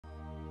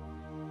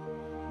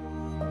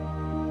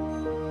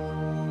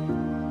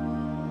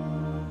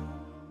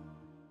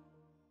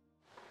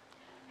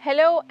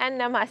Hello and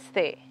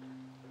namaste.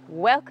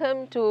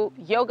 Welcome to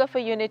Yoga for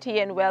Unity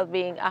and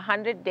Wellbeing,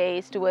 100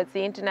 days towards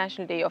the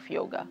International Day of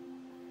Yoga.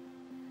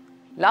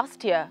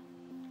 Last year,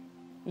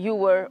 you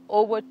were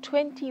over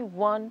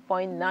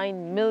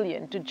 21.9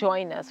 million to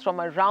join us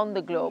from around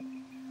the globe.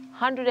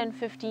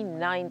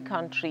 159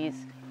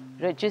 countries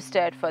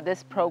registered for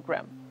this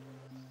program.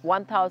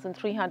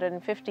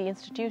 1,350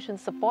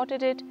 institutions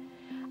supported it,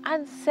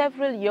 and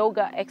several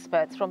yoga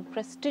experts from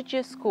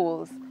prestigious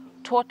schools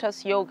taught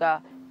us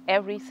yoga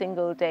every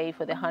single day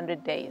for the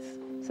 100 days.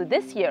 So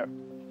this year,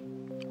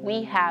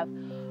 we have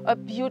a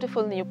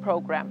beautiful new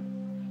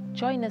program.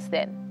 Join us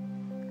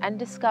then and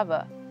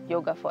discover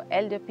yoga for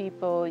elder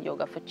people,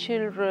 yoga for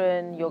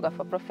children, yoga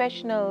for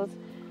professionals,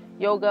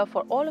 yoga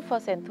for all of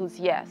us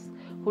enthusiasts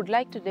who'd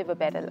like to live a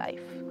better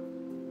life.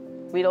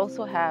 We'll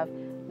also have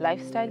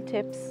lifestyle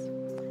tips,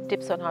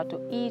 tips on how to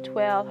eat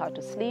well, how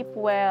to sleep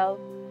well.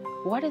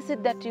 What is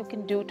it that you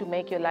can do to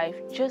make your life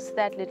just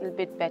that little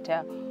bit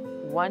better,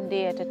 one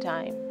day at a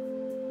time?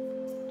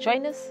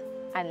 Join us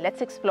and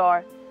let's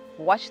explore.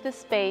 Watch this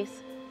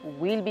space.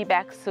 We'll be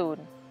back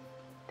soon.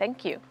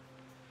 Thank you.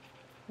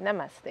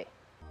 Namaste.